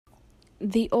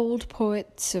The old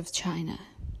poets of China.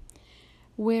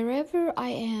 Wherever I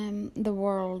am, the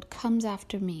world comes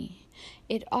after me.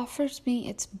 It offers me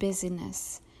its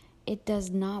busyness. It does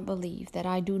not believe that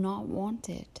I do not want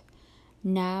it.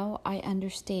 Now I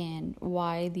understand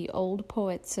why the old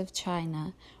poets of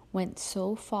China went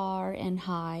so far and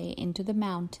high into the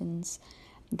mountains,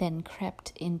 then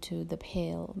crept into the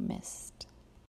pale mist.